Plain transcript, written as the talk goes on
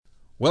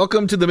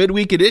Welcome to the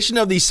midweek edition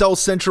of the South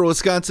Central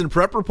Wisconsin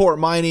Prep Report.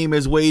 My name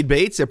is Wade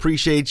Bates. I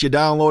appreciate you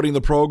downloading the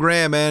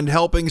program and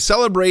helping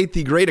celebrate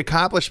the great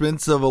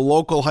accomplishments of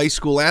local high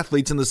school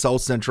athletes in the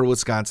South Central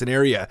Wisconsin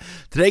area.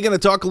 Today, going to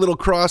talk a little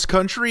cross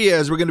country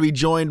as we're going to be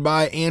joined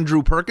by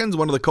Andrew Perkins,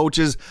 one of the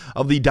coaches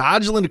of the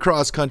Dodgeland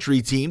cross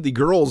country team. The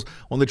girls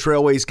won the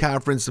Trailways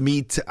Conference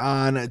meet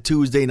on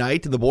Tuesday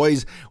night, and the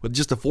boys with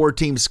just a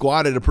 4-team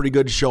squad had a pretty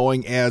good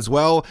showing as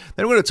well.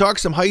 Then we're going to talk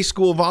some high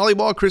school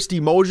volleyball. Christy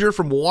Mosier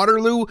from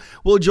Waterloo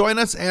will join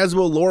us, as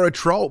will Laura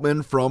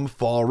Troutman from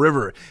Fall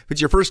River. If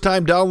it's your first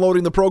time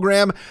downloading the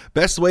program,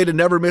 best way to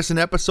never miss an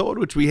episode,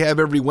 which we have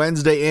every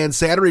Wednesday and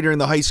Saturday during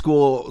the high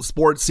school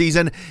sports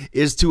season,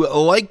 is to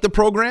like the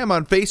program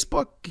on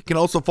Facebook. You can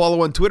also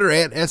follow on Twitter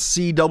at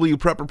SCW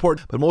Prep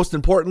Report. But most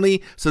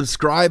importantly,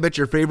 subscribe at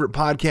your favorite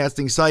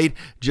podcasting site.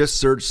 Just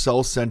search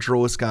South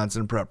Central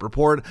Wisconsin Prep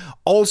Report.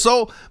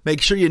 Also,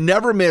 make sure you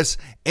never miss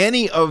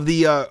any of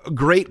the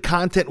great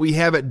content we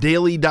have at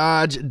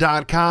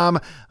dailydodge.com.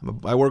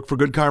 I work for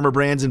Good Karma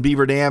Brands in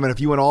Beaver Dam, and if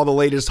you want all the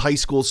latest high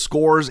school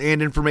scores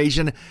and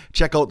information,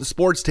 check out the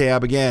sports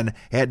tab again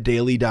at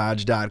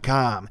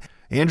dailydodge.com.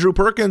 Andrew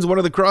Perkins, one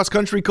of the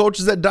cross-country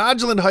coaches at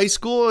Dodgeland High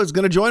School, is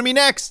going to join me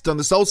next on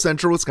the South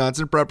Central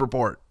Wisconsin Prep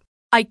Report.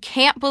 I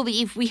can't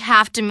believe we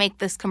have to make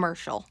this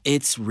commercial.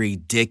 It's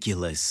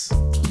ridiculous.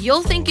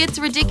 You'll think it's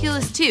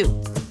ridiculous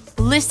too.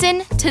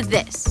 Listen to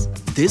this.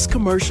 This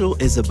commercial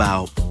is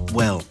about,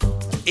 well,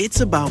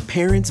 it's about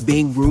parents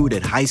being rude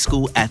at high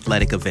school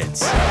athletic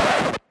events.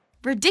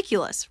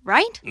 Ridiculous,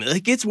 right?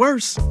 It gets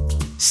worse.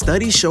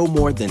 Studies show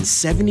more than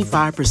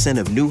 75%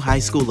 of new high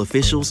school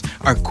officials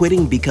are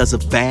quitting because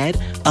of bad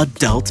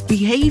adult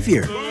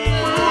behavior.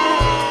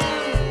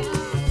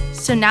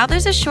 So now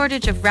there's a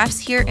shortage of refs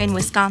here in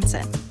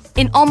Wisconsin,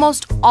 in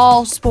almost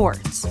all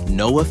sports.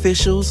 No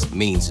officials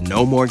means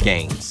no more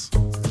games.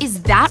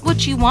 Is that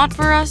what you want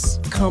for us?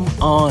 Come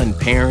on,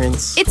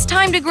 parents. It's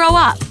time to grow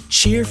up.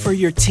 Cheer for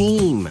your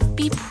team.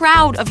 Be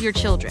proud of your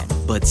children.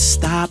 But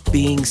stop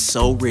being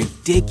so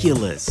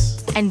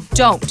ridiculous. And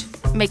don't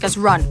make us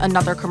run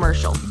another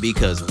commercial.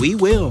 Because we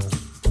will.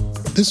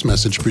 This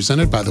message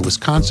presented by the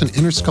Wisconsin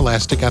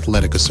Interscholastic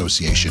Athletic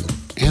Association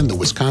and the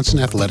Wisconsin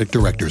Athletic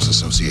Directors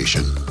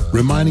Association,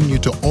 reminding you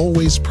to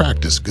always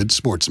practice good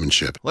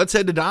sportsmanship. Let's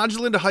head to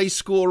Dodgeland High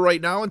School right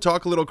now and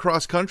talk a little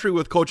cross country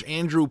with Coach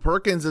Andrew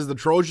Perkins, as the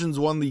Trojans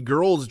won the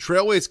girls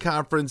Trailways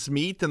Conference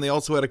meet, and they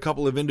also had a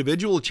couple of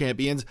individual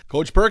champions.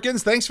 Coach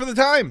Perkins, thanks for the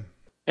time.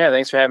 Yeah,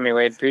 thanks for having me,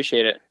 Wade.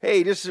 Appreciate it.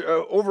 Hey, just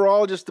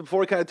overall, just before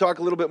we kind of talk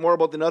a little bit more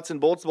about the nuts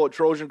and bolts about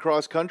Trojan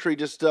cross country,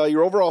 just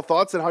your overall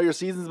thoughts on how your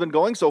season's been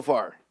going so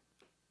far.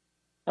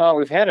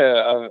 We've had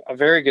a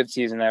very good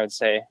season, I would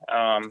say.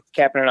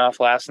 Capping it off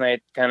last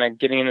night, kind of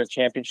getting into the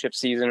championship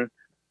season.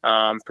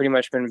 Pretty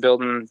much been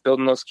building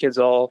those kids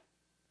all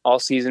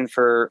season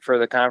for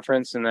the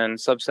conference, and then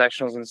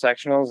subsectionals and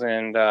sectionals,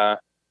 and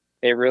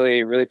they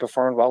really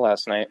performed well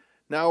last night.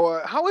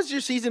 Now, how has your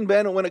season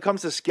been when it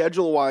comes to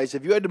schedule-wise?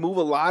 Have you had to move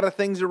a lot of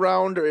things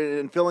around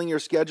in filling your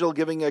schedule,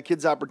 giving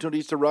kids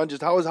opportunities to run?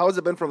 Just how has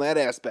it been from that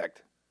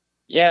aspect?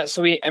 Yeah,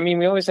 so we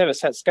always have a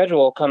set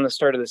schedule come the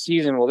start of the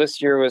season. Well,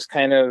 this year was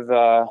kind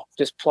of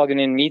just plugging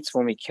in meets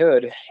when we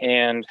could,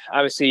 and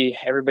obviously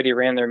everybody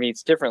ran their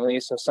meets differently.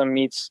 So some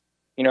meets,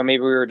 maybe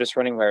we were just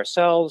running by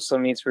ourselves.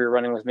 Some meets we were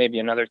running with maybe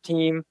another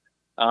team.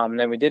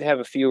 Then we did have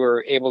a few we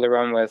were able to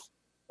run with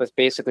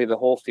basically the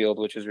whole field,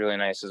 which was really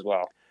nice as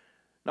well.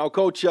 Now,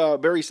 Coach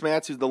Barry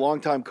Smats, who's the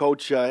longtime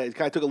coach, kind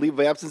of took a leave of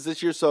absence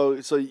this year, so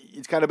it's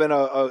kind of been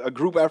a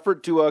group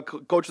effort to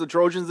coach the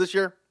Trojans this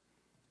year?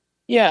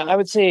 Yeah, I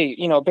would say,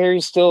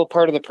 Barry's still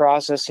part of the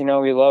process.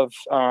 We love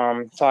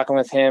talking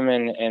with him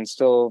and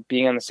still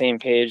being on the same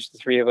page, the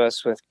three of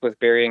us with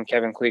Barry and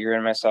Kevin Klieger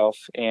and myself.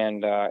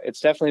 And it's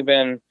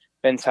definitely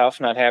been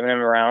tough not having him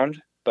around,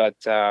 but,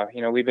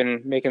 we've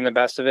been making the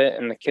best of it,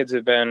 and the kids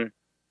have been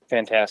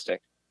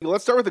fantastic.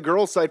 Let's start with the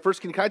girls' side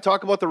first. Can you kind of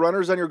talk about the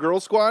runners on your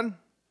girls' squad?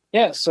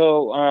 Yeah,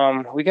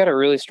 so we got a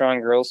really strong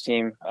girls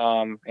team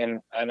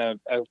and a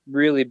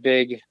really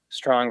big,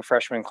 strong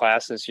freshman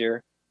class this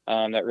year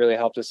that really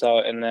helped us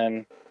out. And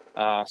then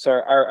so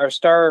our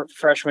star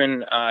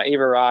freshman,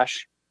 Ava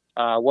Rosh,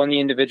 won the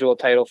individual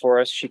title for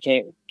us. She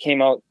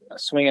came out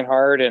swinging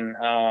hard and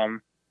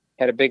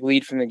had a big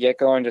lead from the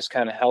get-go and just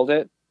kind of held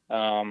it.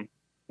 And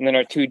then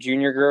our two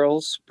junior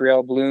girls,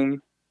 Brielle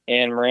Bloom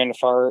and Miranda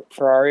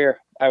Ferrari,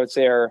 I would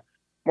say are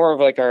more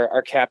of like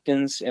our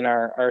captains in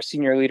our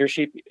senior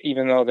leadership,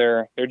 even though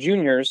they're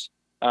juniors.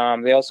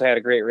 They also had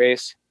a great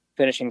race,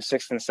 finishing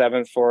 6th and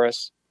 7th for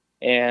us.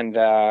 And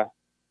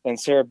then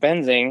Sarah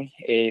Benzing,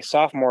 a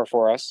sophomore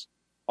for us,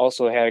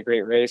 also had a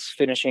great race,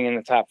 finishing in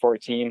the top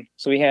 14.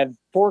 So we had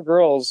 4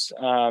 girls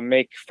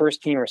make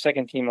first team or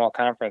second team all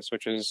conference,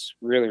 which was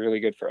really, really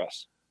good for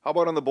us. How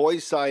about on the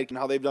boys' side and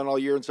how they've done all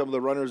year and some of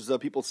the runners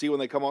people see when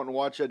they come out and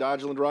watch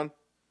Dodgeland run?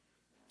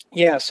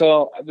 Yeah,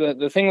 so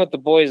the thing with the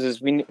boys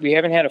is we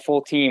haven't had a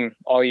full team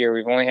all year.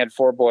 We've only had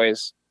 4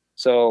 boys.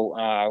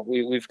 So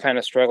we've kind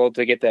of struggled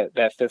to get that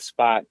 5th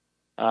spot.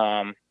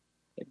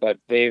 but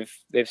they've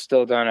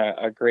still done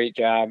a great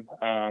job.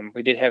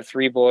 We did have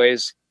 3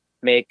 boys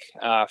make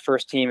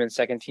first team and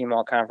second team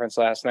all conference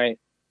last night.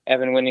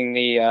 Evan winning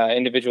the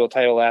individual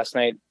title last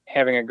night,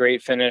 having a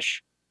great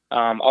finish,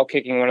 out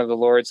kicking one of the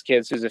Lord's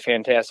kids who's a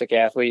fantastic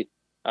athlete.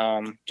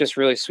 Just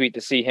really sweet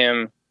to see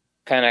him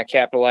kind of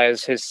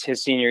capitalize his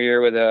senior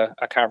year with a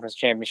conference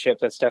championship.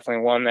 That's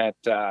definitely one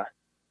that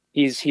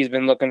he's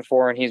been looking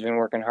for and he's been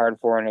working hard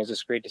for, and it was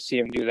just great to see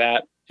him do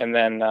that. And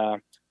then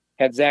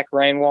had Zach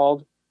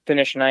Reinwald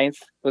finish 9th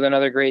with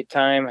another great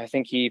time. I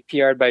think he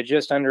PR'd by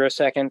just under a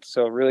second,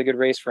 so really good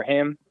race for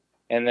him.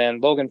 And then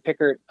Logan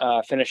Pickert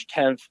finished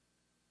 10th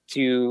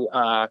to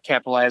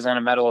capitalize on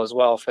a medal as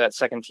well for that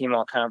second team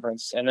all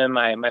conference. And then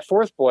my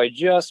 4th boy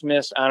just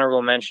missed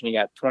honorable mention. He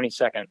got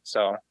 22nd.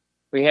 So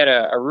we had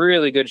a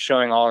really good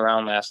showing all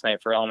around last night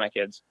for all my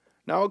kids.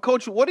 Now,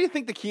 Coach, what do you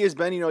think the key has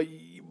been?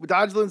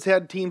 Dodgeland's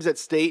had teams at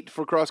state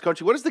for cross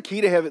country. What is the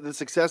key to have the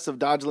success of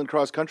Dodgeland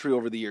cross country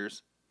over the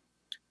years?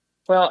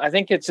 Well, I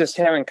think it's just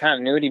having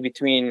continuity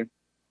between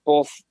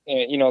both,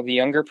 the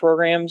younger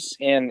programs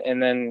and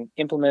then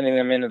implementing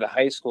them into the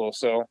high school.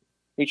 So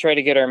we try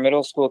to get our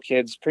middle school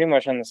kids pretty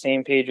much on the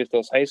same page with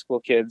those high school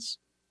kids.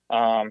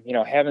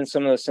 Having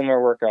some of the similar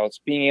workouts,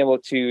 being able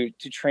to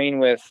train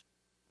with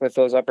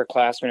those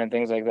upperclassmen and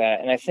things like that.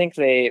 And I think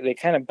they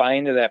kind of buy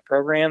into that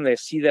program. They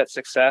see that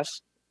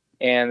success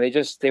and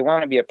they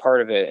want to be a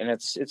part of it. And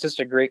it's just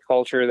a great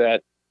culture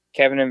that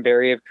Kevin and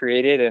Barry have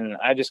created. And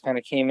I just kind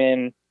of came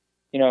in,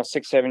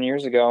 6-7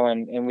 years ago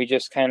and we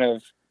just kind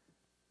of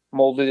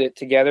molded it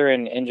together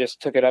and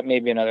just took it up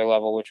maybe another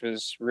level, which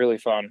was really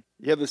fun.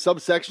 You have the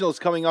subsectionals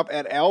coming up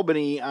at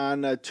Albany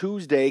on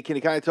Tuesday. Can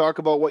you kind of talk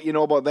about what you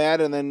know about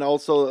that, and then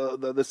also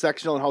the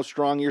sectional and how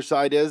strong your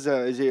side is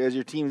as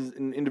your teams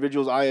and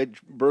individuals eye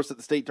burst at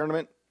the state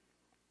tournament?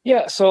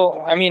 Yeah,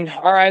 so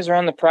our eyes are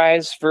on the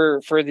prize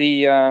for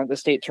the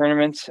state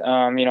tournament.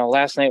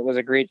 Last night was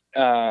a great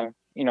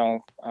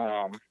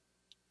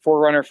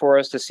forerunner for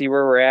us to see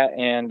where we're at,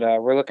 and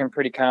we're looking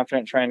pretty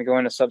confident trying to go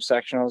into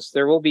subsectionals.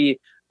 There will be,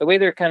 the way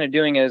they're kind of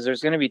doing is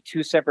there's going to be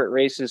 2 separate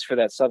races for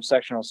that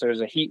subsectional. So there's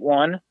a heat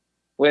 1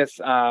 with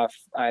I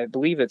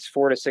believe it's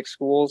 4 to 6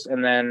 schools,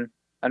 and then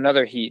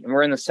another heat, and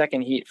we're in the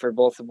second heat for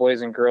both the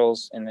boys and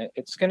girls, and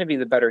it's going to be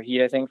the better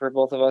heat, I think, for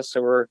both of us.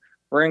 So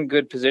we're in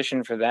good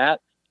position for that.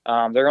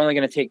 They're only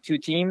going to take 2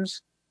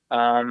 teams.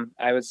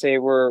 I would say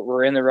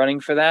we're in the running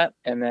for that,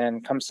 and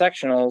then come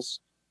sectionals,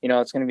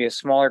 it's going to be a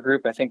smaller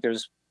group. I think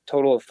there's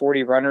total of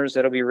 40 runners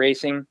that'll be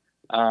racing.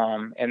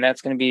 And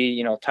that's going to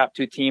be, top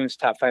 2 teams,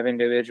 top 5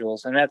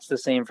 individuals. And that's the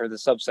same for the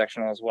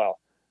subsectional as well.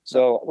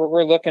 So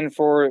we're looking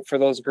for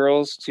those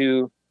girls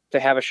to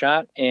have a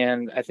shot.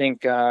 And I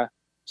think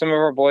some of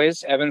our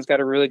boys, Evan's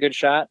got a really good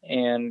shot.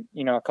 And,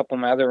 a couple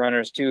of my other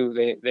runners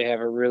too, they have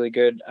a really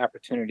good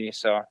opportunity.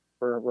 So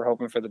we're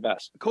hoping for the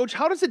best. Coach,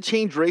 how does it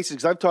change races?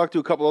 Because I've talked to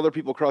a couple other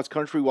people cross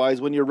country wise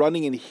when you're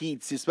running in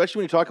heats, especially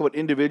when you talk about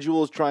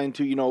individuals trying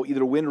to,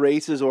 either win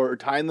races or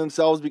time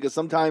themselves, because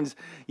sometimes,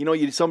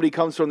 somebody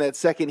comes from that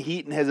second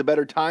heat and has a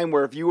better time,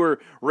 where if you were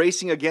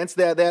racing against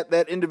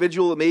that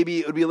individual, maybe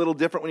it would be a little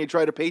different when you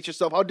try to pace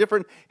yourself. How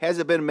different has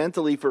it been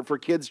mentally for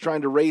kids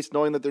trying to race,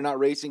 knowing that they're not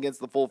racing against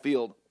the full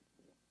field?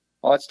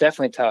 Well, it's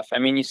definitely tough.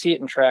 You see it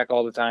in track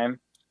all the time.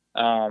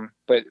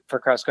 But for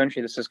cross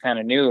country, this is kind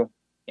of new.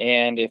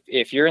 And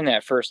if you're in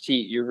that first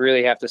heat, you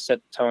really have to set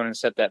the tone and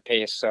set that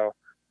pace. So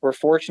we're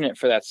fortunate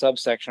for that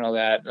subsectional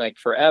that, like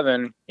for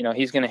Evan,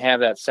 he's going to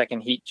have that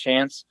second heat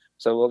chance.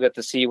 So we'll get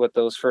to see what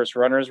those first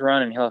runners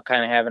run, and he'll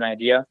kind of have an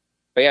idea.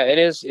 But yeah, it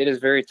is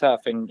very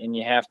tough, and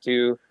you have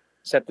to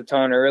set the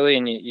tone early,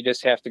 and you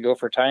just have to go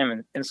for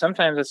time. And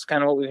sometimes that's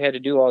kind of what we've had to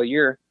do all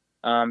year,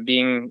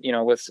 being,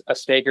 with a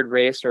staggered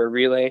race or a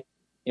relay.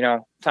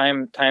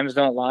 Times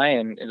don't lie,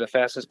 and the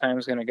fastest time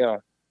is going to go.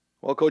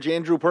 Well, Coach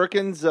Andrew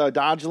Perkins,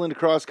 Dodgeland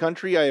Cross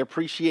Country, I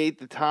appreciate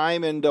the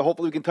time, and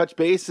hopefully we can touch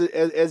base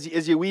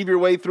as you weave your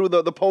way through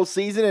the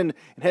postseason and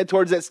head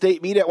towards that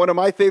state meet at one of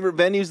my favorite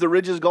venues, the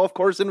Ridges Golf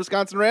Course in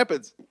Wisconsin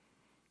Rapids.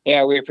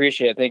 Yeah, we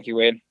appreciate it. Thank you,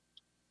 Wade.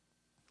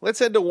 Let's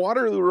head to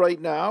Waterloo right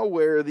now,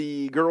 where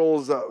the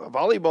girls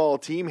volleyball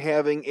team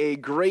having a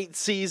great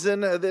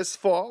season this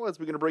fall, as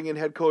we're going to bring in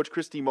head coach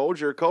Christy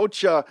Moser.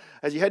 Coach,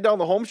 as you head down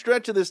the home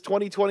stretch of this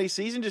 2020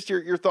 season, just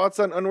your thoughts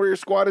on where your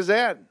squad is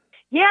at.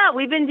 Yeah,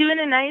 we've been doing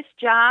a nice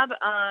job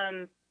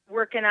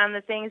working on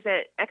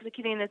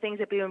executing the things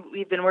that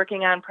we've been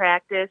working on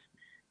practice,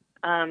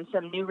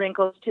 some new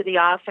wrinkles to the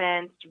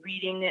offense,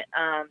 reading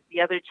the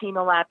other team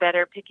a lot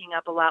better, picking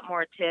up a lot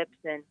more tips,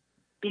 and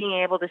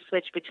being able to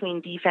switch between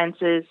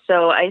defenses.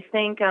 So I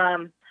think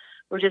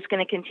we're just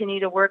going to continue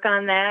to work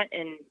on that,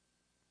 and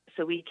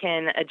so we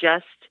can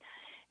adjust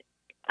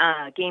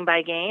game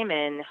by game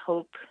and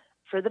hope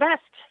for the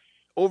best.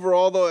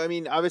 Overall, though,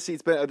 obviously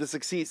it's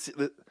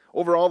been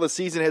overall the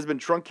season has been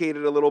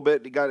truncated a little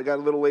bit. It got a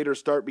little later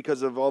start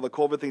because of all the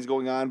COVID things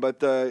going on.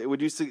 But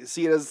would you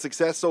see it as a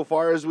success so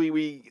far as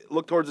we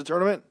look towards the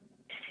tournament?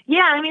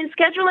 Yeah,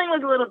 scheduling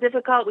was a little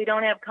difficult. We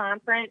don't have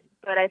conference,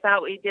 but I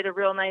thought we did a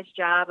real nice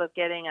job of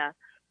getting a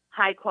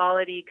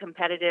high-quality,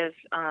 competitive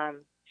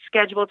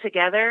schedule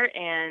together,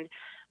 and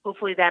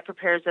hopefully that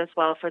prepares us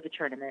well for the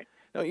tournament.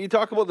 Now, you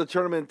talk about the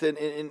tournament,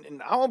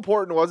 and how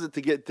important was it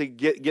to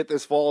get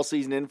this fall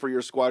season in for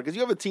your squad? Because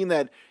you have a team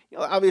that,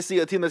 obviously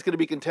a team that's going to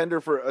be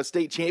contender for a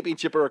state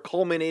championship or a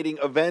culminating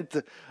event,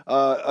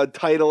 a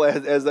title,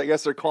 as I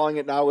guess they're calling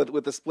it now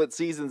with the split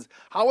seasons.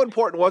 How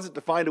important was it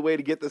to find a way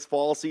to get this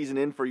fall season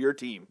in for your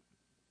team?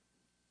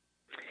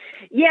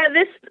 Yeah,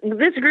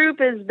 this group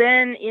has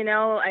been,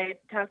 I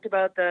talked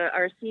about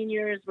our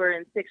seniors were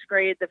in 6th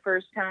grade the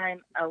first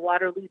time a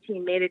Waterloo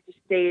team made it to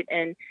state,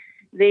 and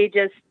they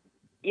just,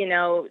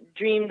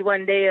 dreamed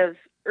one day of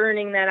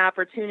earning that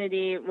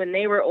opportunity when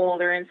they were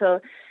older. And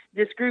so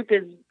this group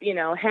is,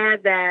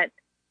 had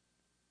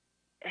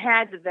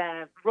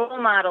the role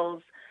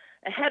models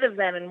ahead of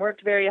them and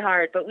worked very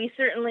hard, but we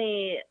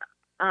certainly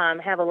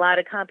have a lot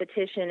of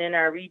competition in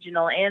our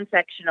regional and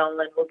sectional,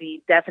 and we'll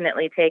be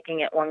definitely taking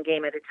it one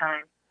game at a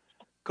time.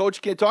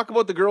 Coach, can you talk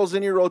about the girls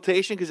in your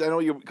rotation? Because I know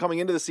you're coming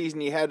into the season,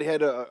 you had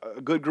a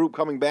good group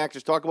coming back.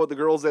 Just talk about the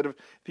girls that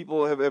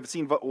people have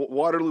seen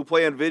Waterloo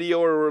play on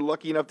video or were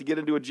lucky enough to get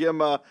into a gym.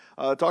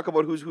 Talk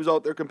about who's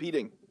out there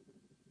competing.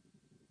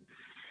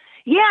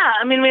 Yeah,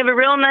 I mean, we have a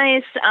real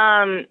nice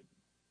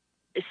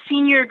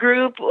senior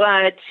group,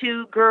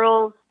 2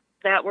 girls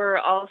that were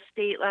all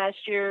state last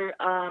year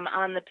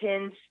on the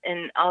pins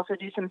and also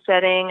do some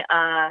setting.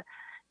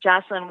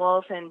 Jocelyn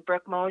Wolf and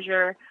Brooke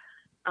Mosier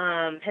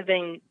have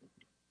been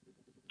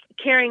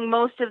carrying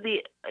most of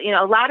a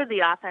lot of the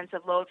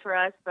offensive load for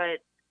us, but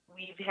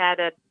we've had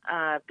a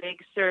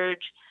big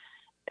surge,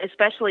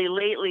 especially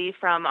lately,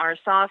 from our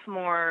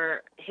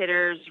sophomore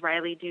hitters,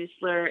 Riley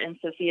Dusler and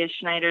Sophia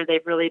Schneider.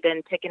 They've really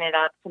been picking it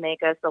up to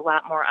make us a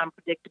lot more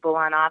unpredictable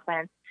on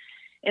offense.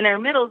 And our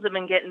middles have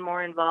been getting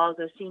more involved.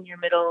 The senior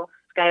middle,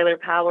 Skylar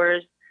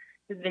Powers,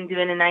 has been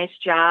doing a nice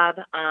job.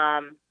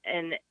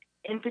 And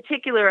in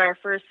particular, our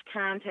first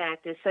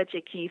contact is such a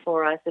key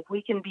for us. If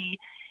we can be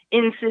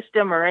in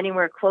system or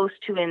anywhere close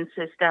to in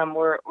system,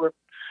 we're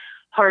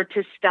hard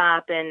to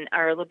stop. And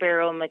our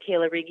libero,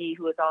 Michaela Riggi,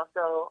 who was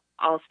also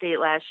All-State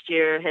last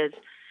year, has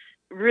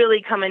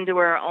really come into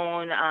her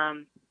own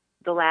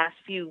the last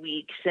few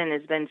weeks and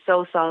has been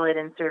so solid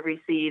in serve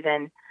receive.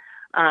 And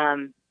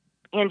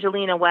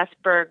Angelina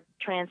Westberg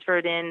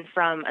transferred in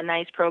from a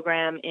nice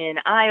program in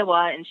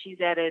Iowa, and she's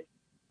added,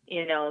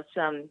 a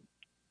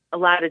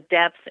lot of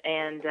depth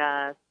and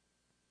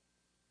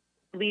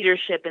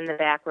leadership in the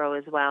back row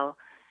as well.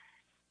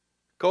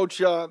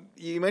 Coach,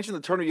 you mentioned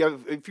the tournament. You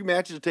have a few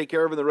matches to take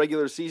care of in the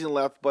regular season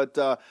left, but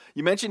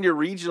you mentioned your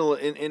regional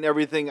and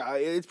everything.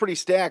 It's pretty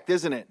stacked,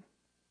 isn't it?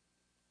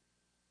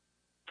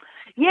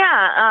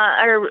 Yeah,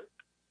 our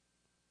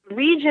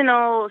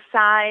regional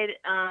side,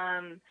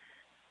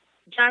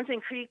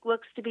 Johnson Creek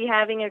looks to be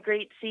having a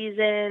great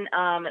season.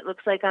 It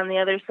looks like on the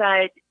other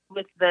side,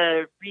 with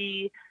the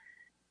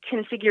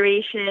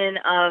reconfiguration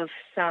of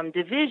some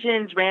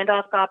divisions,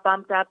 Randolph got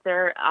bumped up.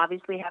 They're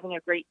obviously having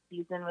a great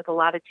season with a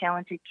lot of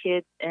talented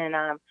kids. And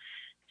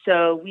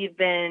so we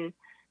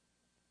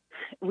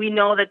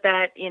know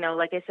that,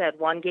 like I said,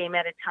 one game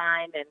at a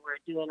time, and we're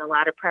doing a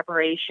lot of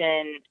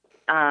preparation,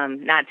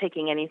 not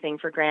taking anything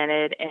for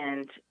granted.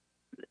 And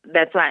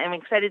that's why I'm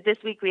excited. This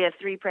week we have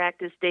 3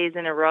 practice days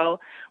in a row,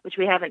 which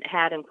we haven't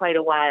had in quite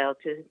a while,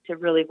 to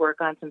really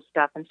work on some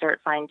stuff and start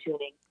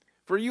fine-tuning.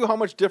 For you, how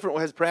much different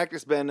has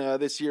practice been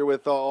this year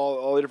with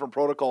all the different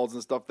protocols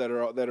and stuff that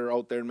are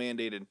out there and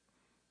mandated?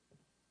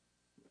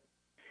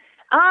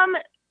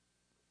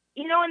 In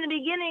the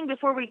beginning,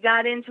 before we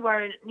got into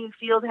our new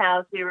field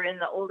house, we were in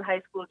the old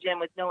high school gym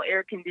with no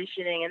air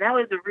conditioning, and that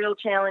was a real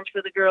challenge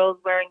for the girls,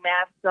 wearing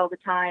masks all the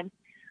time.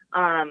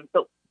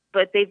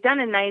 But they've done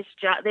a nice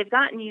job. They've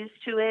gotten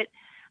used to it.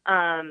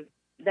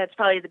 That's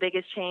probably the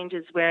biggest change,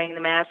 is wearing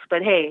the mask.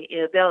 But hey,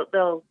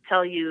 they'll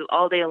tell you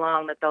all day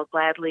long that they'll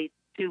gladly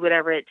do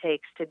whatever it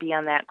takes to be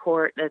on that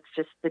court. That's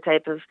just the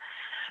type of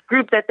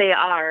group that they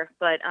are.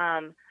 But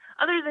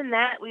other than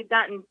that, we've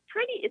gotten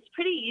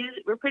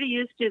we're pretty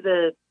used to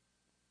the,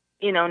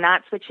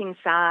 not switching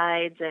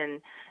sides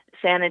and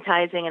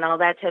sanitizing and all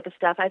that type of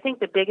stuff. I think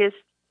the biggest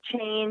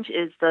change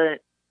is the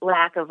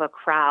lack of a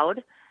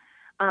crowd.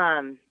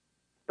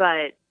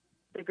 But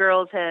the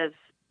girls have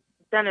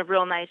done a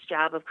real nice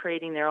job of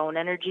creating their own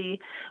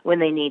energy when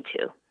they need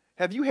to.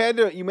 Have you had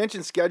to, you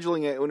mentioned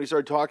scheduling it when we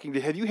started talking,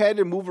 have you had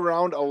to move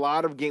around a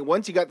lot of games?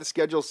 Once you got the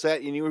schedule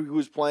set, you knew who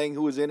was playing,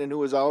 who was in, and who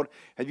was out.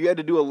 Have you had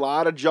to do a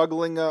lot of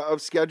juggling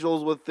of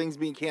schedules with things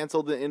being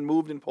canceled and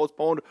moved and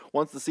postponed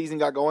once the season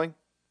got going?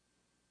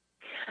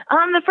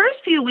 The first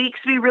few weeks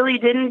we really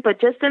didn't, but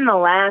just in the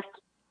last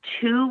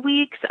 2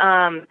 weeks,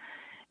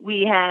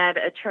 we had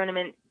a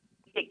tournament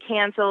get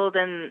canceled,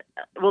 and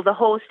the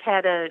host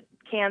had to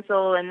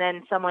cancel, and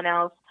then someone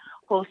else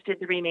hosted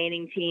the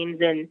remaining teams.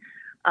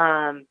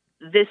 And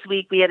this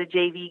week we had a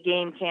JV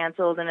game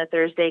canceled and a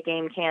Thursday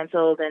game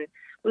canceled, and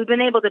we've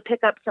been able to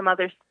pick up some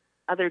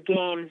other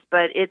games.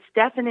 But it's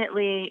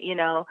definitely,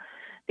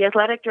 the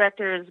athletic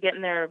director is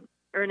getting their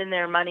earning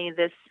their money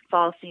this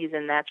fall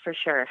season. That's for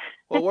sure.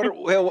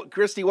 Well,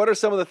 Christy, what are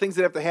some of the things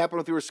that have to happen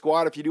with your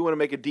squad if you do want to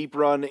make a deep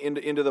run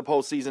into the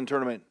postseason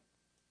tournament?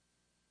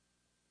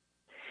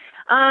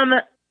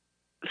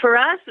 For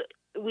us,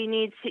 we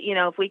need to,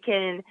 if we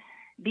can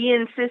be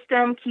in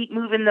system, keep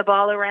moving the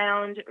ball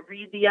around,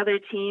 read the other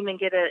team, and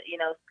get a,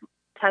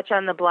 touch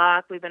on the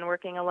block. We've been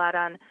working a lot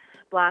on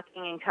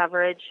blocking and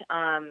coverage.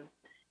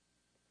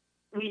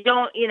 We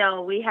don't,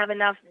 we have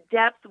enough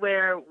depth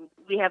where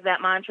we have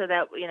that mantra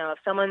that, if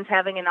someone's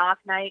having an off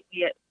night,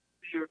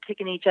 we're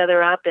picking each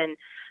other up, and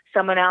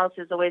someone else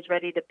is always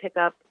ready to pick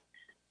up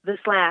the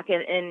slack.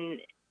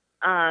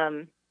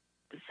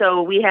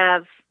 So we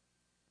have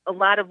a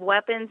lot of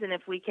weapons, and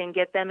if we can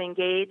get them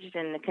engaged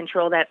and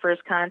control that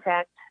first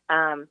contact,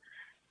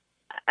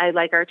 I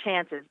like our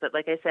chances. But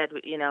like I said,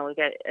 we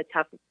got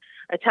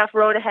a tough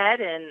road ahead,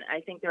 and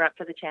I think they're up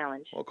for the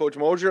challenge. Well, Coach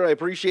Mosier, I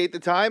appreciate the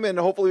time, and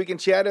hopefully we can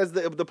chat as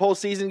the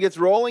postseason gets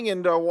rolling,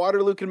 and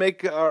Waterloo can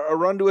make a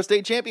run to a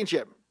state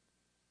championship.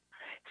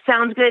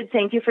 Sounds good.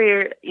 Thank you for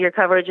your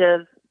coverage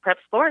of prep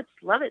sports.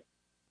 Love it.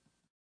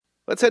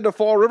 Let's head to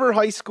Fall River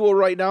High School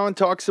right now and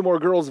talk some more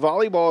girls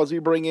volleyball as we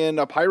bring in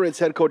Pirates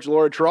head coach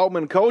Laura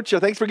Troutman. Coach,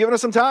 thanks for giving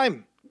us some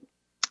time.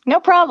 No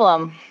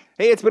problem.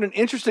 Hey, it's been an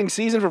interesting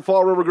season for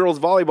Fall River girls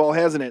volleyball,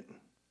 hasn't it?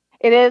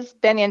 It has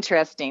been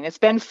interesting. It's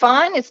been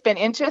fun. It's been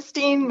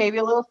interesting, maybe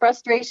a little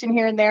frustration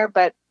here and there,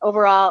 but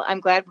overall, I'm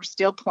glad we're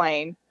still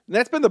playing. And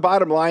that's been the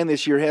bottom line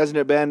this year, hasn't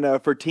it been,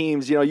 for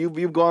teams?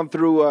 You've gone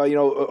through,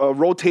 a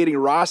rotating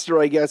roster,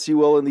 I guess you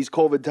will, in these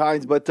COVID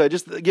times, but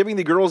just giving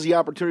the girls the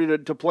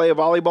opportunity to play a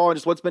volleyball, and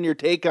just what's been your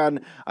take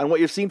on what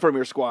you've seen from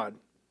your squad?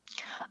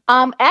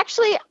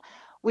 Actually,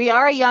 we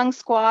are a young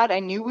squad. I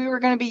knew we were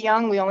going to be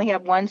young. We only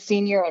have one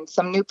senior and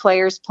some new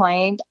players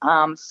playing.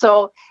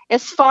 So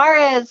as far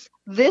as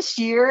this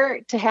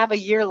year, to have a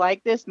year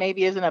like this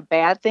maybe isn't a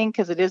bad thing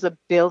because it is a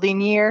building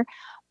year.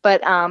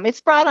 But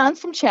it's brought on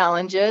some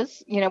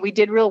challenges. We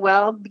did real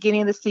well at the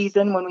beginning of the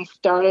season when we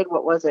started,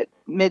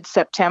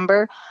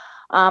 mid-September.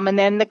 And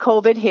then the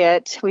COVID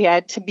hit. We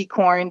had to be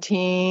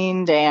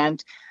quarantined,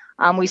 and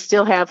we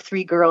still have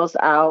 3 girls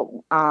out.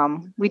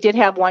 We did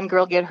have one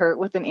girl get hurt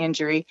with an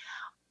injury.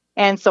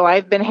 And so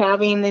I've been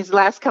having these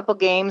last couple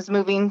games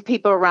moving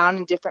people around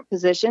in different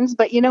positions.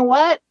 But you know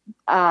what?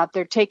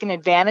 They're taking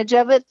advantage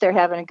of it. They're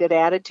having a good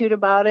attitude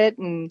about it.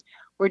 And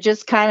we're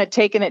just kind of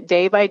taking it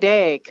day by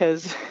day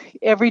because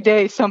every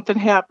day something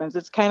happens.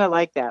 It's kind of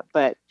like that.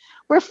 But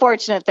we're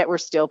fortunate that we're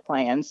still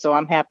playing, so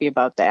I'm happy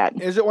about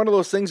that. Is it one of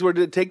those things where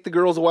did it take the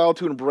girls a while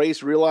to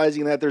embrace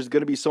realizing that there's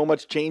going to be so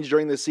much change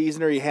during the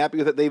season? Are you happy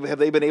with it? Have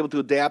they been able to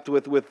adapt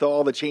with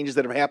all the changes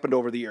that have happened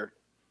over the year?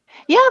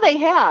 Yeah, they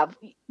have.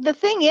 The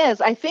thing is,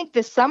 I think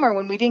this summer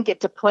when we didn't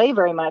get to play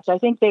very much, I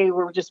think they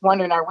were just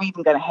wondering, are we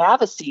even going to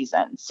have a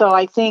season? So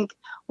I think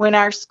when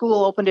our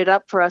school opened it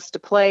up for us to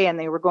play and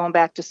they were going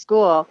back to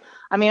school,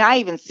 I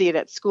even see it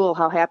at school,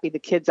 how happy the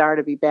kids are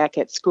to be back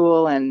at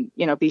school and,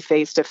 be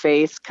face to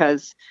face,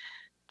 because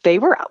we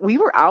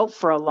were out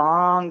for a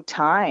long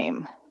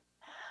time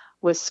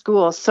with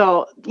school.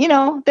 So,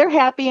 they're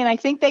happy, and I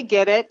think they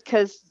get it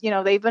because,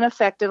 they've been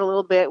affected a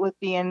little bit with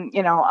being,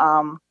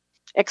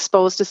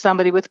 exposed to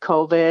somebody with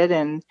COVID,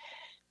 and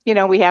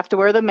we have to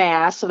wear the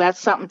mask, so that's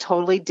something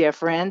totally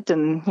different,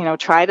 and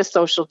try to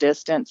social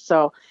distance.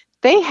 So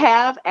they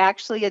have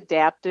actually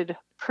adapted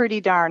pretty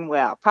darn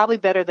well, probably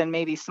better than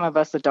maybe some of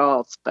us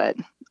adults, but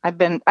I've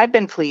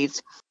been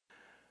pleased.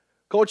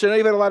 Coach, I know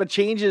you've had a lot of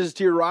changes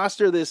to your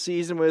roster this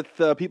season with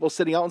people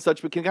sitting out and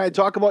such, but can you kind of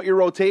talk about your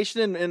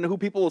rotation and who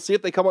people will see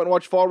if they come out and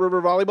watch Fall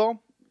River volleyball?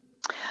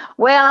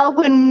 Well,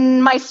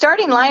 when my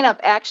starting lineup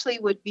actually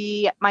would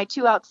be, my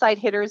 2 outside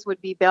hitters would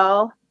be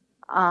Belle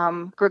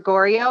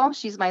Gregorio.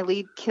 She's my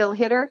lead kill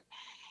hitter.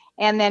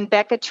 And then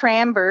Becca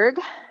Tramberg.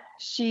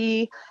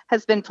 She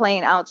has been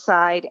playing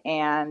outside,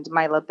 and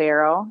my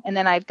libero. And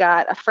then I've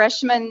got a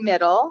freshman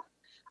middle,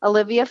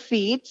 Olivia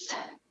Feets.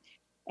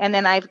 And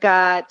then I've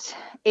got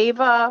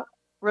Ava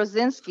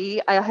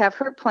Rosinski. I have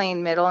her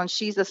playing middle, and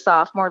she's a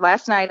sophomore.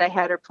 Last night I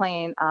had her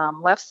playing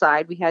left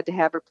side. We had to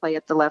have her play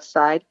at the left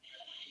side.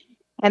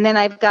 And then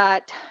I've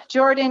got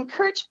Jordan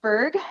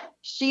Kirchberg.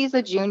 She's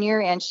a junior,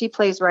 and she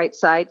plays right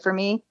side for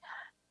me.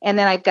 And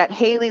then I've got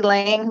Haley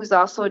Lang, who's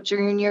also a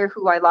junior,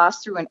 who I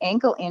lost through an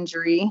ankle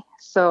injury.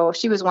 So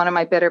she was one of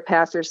my better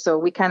passers, so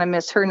we kind of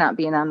miss her not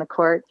being on the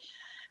court.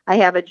 I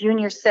have a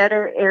junior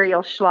setter,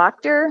 Ariel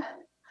Schlachter.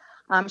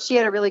 She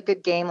had a really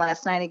good game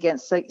last night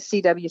against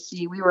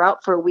CWC. We were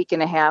out for a week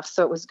and a half,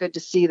 so it was good to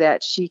see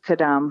that she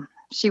could.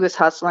 She was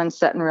hustling,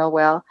 setting real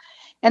well.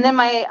 And then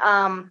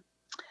my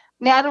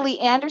Natalie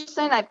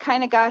Anderson, I've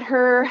kind of had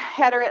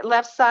her at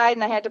left side,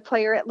 and I had to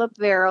play her at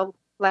libero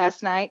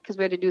last night because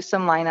we had to do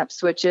some lineup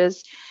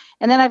switches.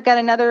 And then I've got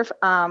another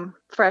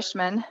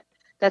freshman.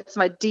 That's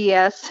my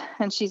DS,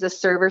 and she's a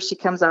server. She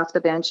comes off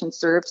the bench and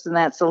serves, and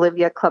that's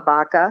Olivia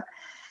Klabaka.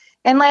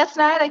 And last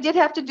night I did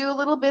have to do a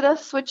little bit of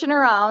switching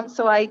around,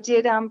 so I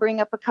did bring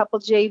up a couple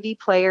JV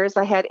players.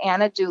 I had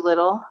Anna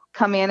Doolittle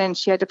come in, and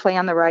she had to play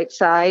on the right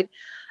side.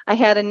 I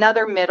had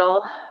another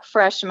middle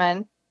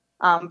freshman,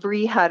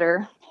 Bree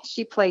Hutter.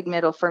 She played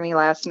middle for me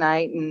last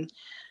night. And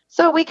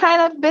so we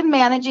kind of been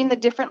managing the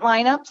different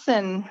lineups,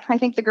 and I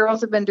think the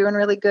girls have been doing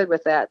really good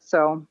with that.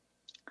 So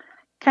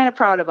kind of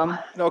proud of them.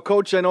 Now,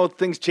 Coach, I know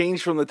things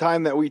change from the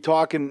time that we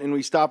talk and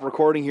we stop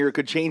recording here. It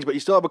could change, but you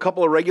still have a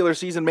couple of regular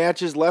season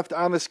matches left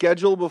on the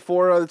schedule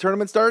before the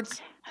tournament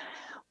starts?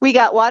 We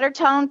got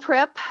Watertown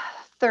Prep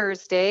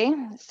Thursday.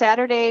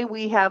 Saturday,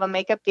 we have a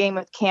makeup game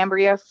with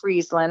Cambria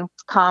Friesland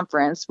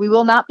Conference. We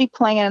will not be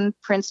playing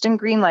Princeton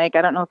Green Lake.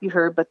 I don't know if you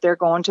heard, but they're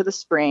going to the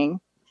spring.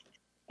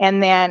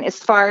 And then as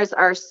far as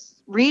our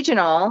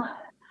regional,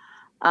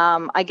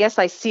 I guess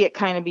I see it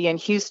kind of being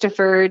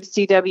Hustiford,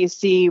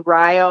 CWC,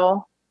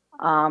 Rio.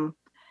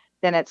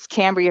 Then it's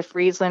Cambria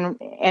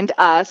Friesland and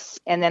us.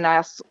 And then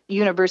us,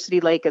 University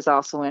Lake is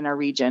also in our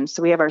region.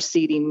 So we have our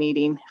seeding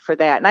meeting for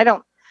that. And I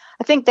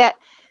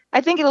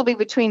think it'll be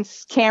between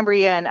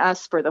Cambria and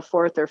us for the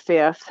 4th or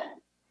 5th.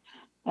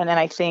 And then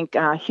I think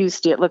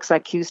Husty, it looks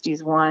like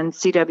Husty's 1,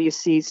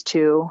 CWC's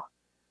 2,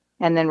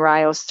 and then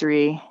Rio's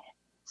 3.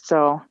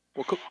 So,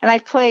 and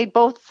I've played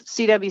both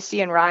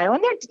CWC and Rio,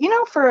 and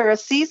they're, for a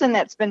season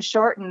that's been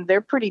shortened,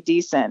 they're pretty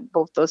decent,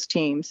 both those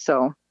teams.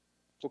 So,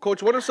 well,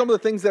 Coach, what are some of the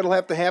things that'll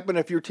have to happen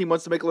if your team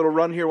wants to make a little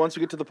run here once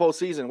we get to the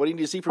postseason? What do you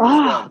need to see from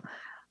your squad?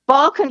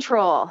 Ball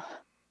control,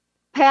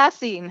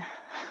 passing,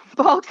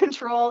 ball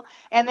control,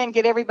 and then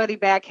get everybody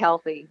back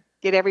healthy.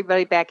 Get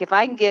everybody back. If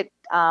I can get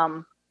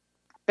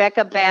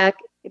Becca back,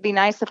 it'd be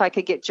nice if I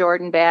could get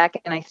Jordan back,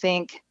 and I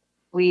think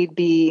we'd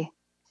be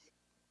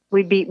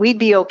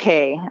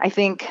okay. I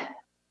think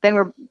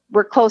then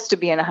we're close to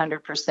being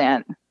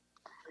 100%.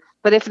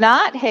 But if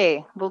not,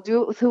 hey, we'll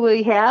do it with who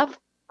we have.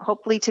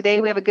 Hopefully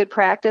today we have a good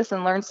practice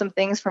and learn some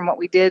things from what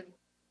we did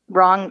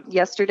wrong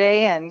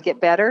yesterday and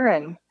get better,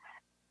 and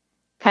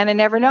kind of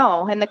never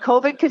know. And the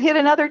COVID could hit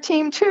another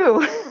team too.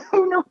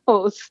 Who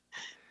knows?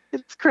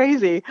 It's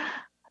crazy.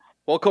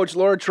 Well, Coach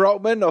Laura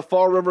Troutman of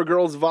Fall River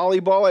Girls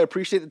Volleyball, I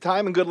appreciate the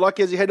time and good luck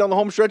as you head down the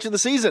home stretch of the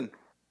season.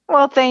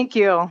 Well, thank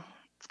you.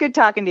 It's good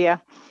talking to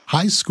you.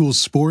 High school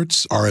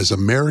sports are as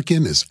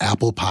American as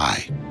apple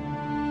pie.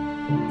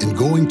 And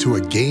going to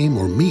a game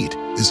or meet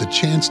is a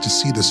chance to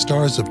see the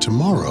stars of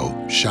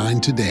tomorrow shine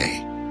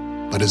today.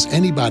 But as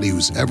anybody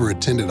who's ever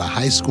attended a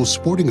high school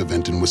sporting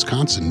event in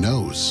Wisconsin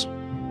knows,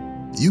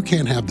 you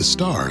can't have the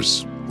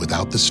stars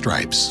without the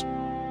stripes.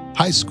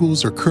 High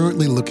schools are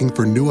currently looking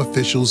for new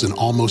officials in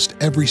almost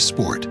every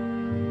sport.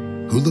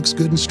 Who looks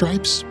good in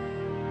stripes?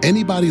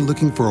 Anybody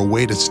looking for a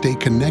way to stay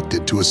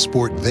connected to a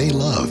sport they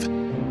love.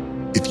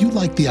 If you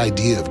like the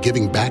idea of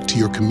giving back to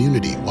your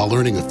community while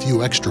earning a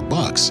few extra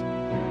bucks,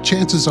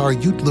 chances are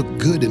you'd look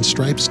good in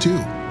stripes too.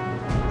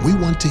 We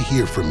want to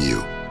hear from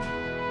you.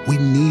 We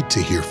need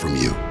to hear from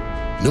you.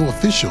 No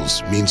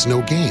officials means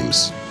no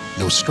games.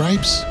 No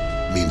stripes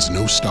means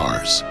no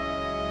stars.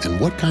 And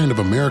what kind of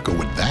America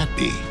would that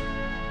be?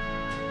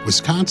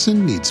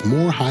 Wisconsin needs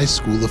more high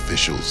school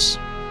officials.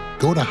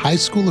 Go to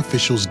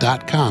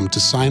highschoolofficials.com to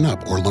sign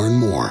up or learn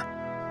more.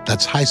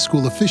 That's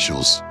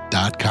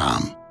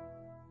highschoolofficials.com.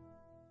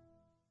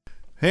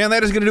 And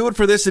that is going to do it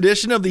for this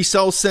edition of the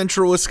South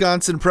Central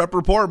Wisconsin Prep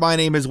Report. My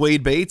name is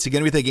Wade Bates.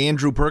 Again, we thank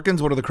Andrew Perkins,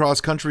 one of the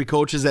cross-country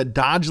coaches at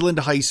Dodgeland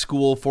High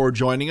School, for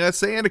joining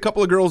us, and a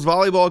couple of girls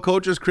volleyball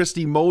coaches,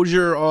 Christy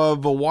Mosier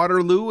of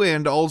Waterloo,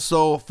 and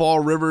also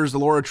Fall River's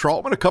Laura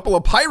Troutman, a couple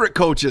of Pirate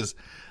coaches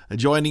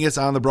joining us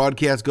on the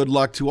broadcast. Good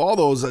luck to all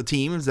those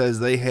teams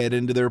as they head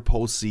into their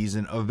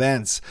postseason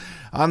events.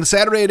 On the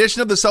Saturday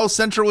edition of the South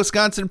Central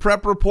Wisconsin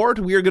Prep Report,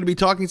 we are going to be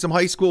talking some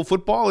high school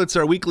football. It's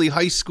our weekly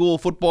high school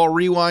football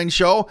rewind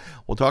show.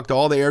 We'll talk to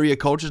all the area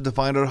coaches to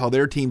find out how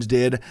their teams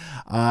did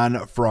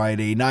on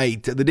Friday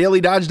night. The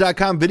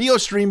DailyDodge.com video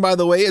stream, by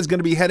the way, is going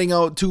to be heading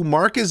out to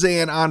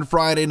Marquezan on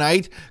Friday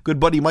night. Good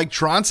buddy Mike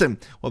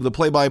Tronson will have the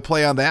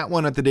play-by-play on that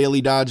one at the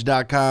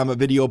DailyDodge.com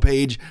video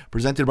page,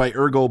 presented by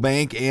Ergo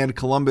Bank and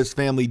Columbus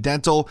Family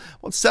Dental.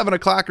 Well, it's 7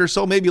 o'clock or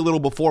so, maybe a little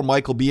before.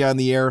 Mike will be on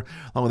the air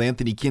along with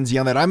Anthony Kinsey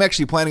on that. I'm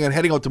actually planning on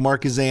heading out to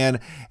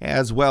Marquezan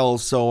as well,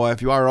 so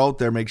if you are out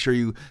there, make sure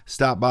you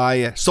stop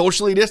by,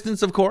 socially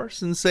distance, of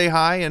course, and say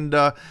hi, and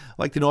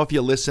like to know if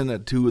you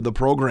listen to the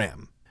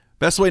program.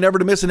 Best way never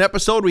to miss an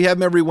episode, we have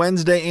them every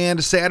Wednesday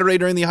and Saturday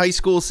during the high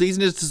school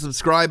season, is to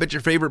subscribe at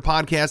your favorite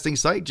podcasting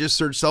site. Just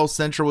search South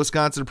Central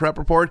Wisconsin Prep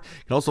Report.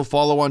 You can also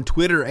follow on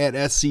Twitter at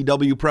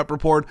SCW Prep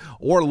Report,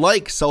 or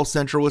like South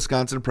Central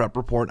Wisconsin Prep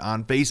Report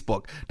on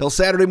Facebook. Till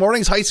Saturday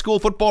morning's high school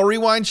football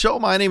rewind show,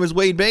 my name is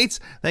Wade Bates.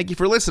 Thank you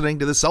for listening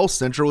to the South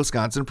Central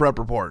Wisconsin Prep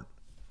Report.